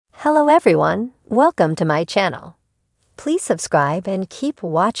Hello everyone, welcome to my channel. Please subscribe and keep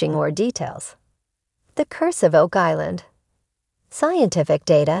watching more details. The Curse of Oak Island. Scientific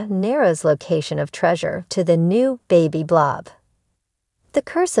data narrows location of treasure to the new baby blob. The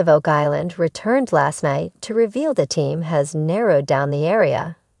Curse of Oak Island returned last night to reveal the team has narrowed down the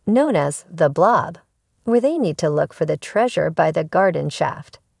area, known as the blob, where they need to look for the treasure by the garden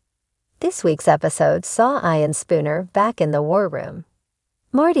shaft. This week's episode saw Ian Spooner back in the war room.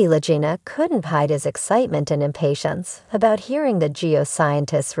 Marty Lagina couldn't hide his excitement and impatience about hearing the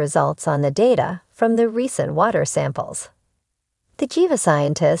geoscientists' results on the data from the recent water samples. The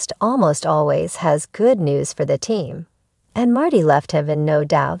geoscientist almost always has good news for the team, and Marty left him in no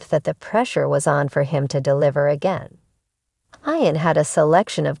doubt that the pressure was on for him to deliver again. Ian had a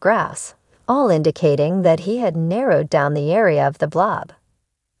selection of graphs, all indicating that he had narrowed down the area of the blob.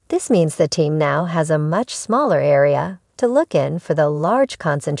 This means the team now has a much smaller area to look in for the large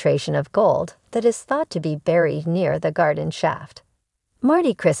concentration of gold that is thought to be buried near the garden shaft.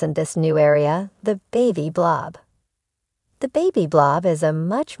 Marty christened this new area the baby blob. The baby blob is a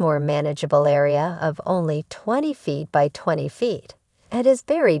much more manageable area of only 20 feet by 20 feet and is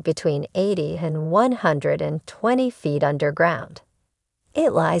buried between 80 and 120 feet underground.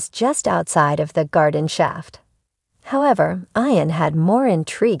 It lies just outside of the garden shaft. However, Ian had more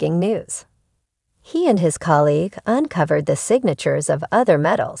intriguing news. He and his colleague uncovered the signatures of other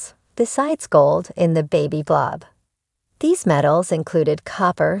metals, besides gold, in the baby blob. These metals included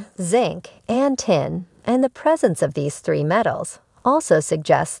copper, zinc, and tin, and the presence of these three metals also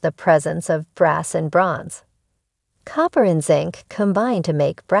suggests the presence of brass and bronze. Copper and zinc combine to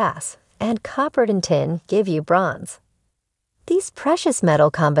make brass, and copper and tin give you bronze. These precious metal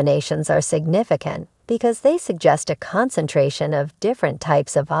combinations are significant because they suggest a concentration of different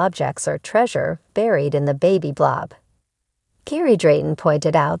types of objects or treasure buried in the baby blob. Gary Drayton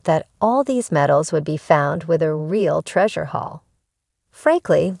pointed out that all these metals would be found with a real treasure haul.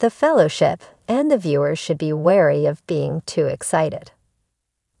 Frankly, the fellowship and the viewers should be wary of being too excited.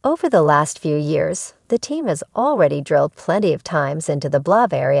 Over the last few years, the team has already drilled plenty of times into the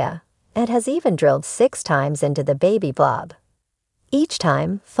blob area and has even drilled 6 times into the baby blob, each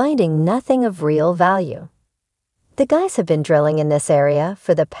time finding nothing of real value. The guys have been drilling in this area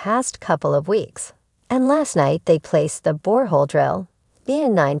for the past couple of weeks, and last night they placed the borehole drill,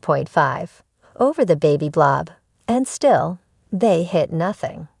 in 9.5, over the baby blob, and still, they hit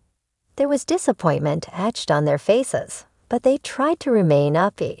nothing. There was disappointment etched on their faces, but they tried to remain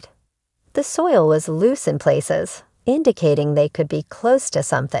upbeat. The soil was loose in places, indicating they could be close to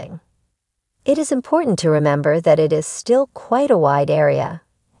something. It is important to remember that it is still quite a wide area,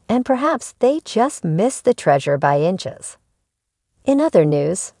 and perhaps they just missed the treasure by inches. In other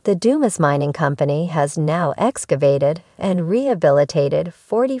news, the Dumas Mining Company has now excavated and rehabilitated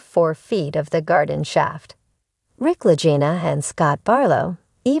 44 feet of the garden shaft. Rick Lagina and Scott Barlow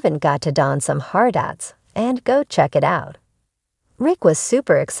even got to don some hard hats and go check it out. Rick was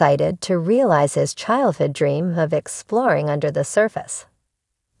super excited to realize his childhood dream of exploring under the surface.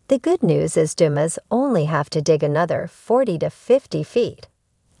 The good news is Dumas only have to dig another 40 to 50 feet,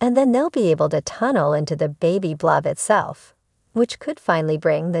 and then they'll be able to tunnel into the baby blob itself, which could finally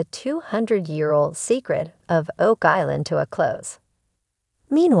bring the 200-year-old secret of Oak Island to a close.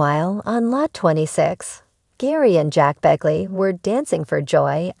 Meanwhile, on Lot 26, Gary and Jack Begley were dancing for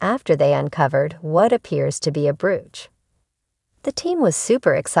joy after they uncovered what appears to be a brooch. The team was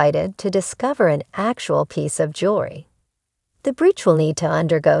super excited to discover an actual piece of jewelry. The brooch will need to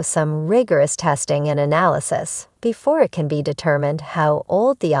undergo some rigorous testing and analysis before it can be determined how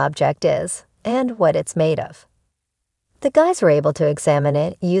old the object is and what it's made of. The guys were able to examine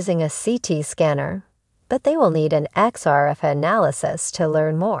it using a CT scanner, but they will need an XRF analysis to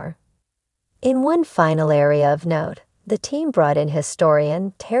learn more. In one final area of note, the team brought in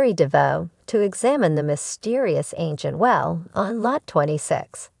historian Terry DeVoe to examine the mysterious ancient well on Lot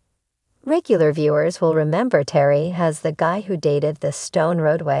 26. Regular viewers will remember Terry as the guy who dated the stone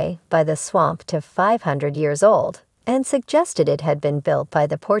roadway by the swamp to 500 years old and suggested it had been built by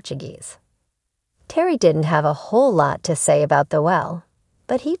the Portuguese. Terry didn't have a whole lot to say about the well,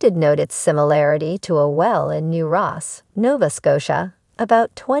 but he did note its similarity to a well in New Ross, Nova Scotia,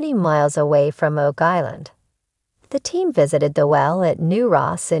 about 20 miles away from Oak Island. The team visited the well at New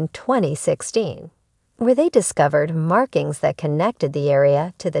Ross in 2016. Where they discovered markings that connected the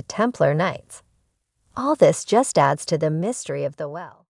area to the Templar Knights. All this just adds to the mystery of the well.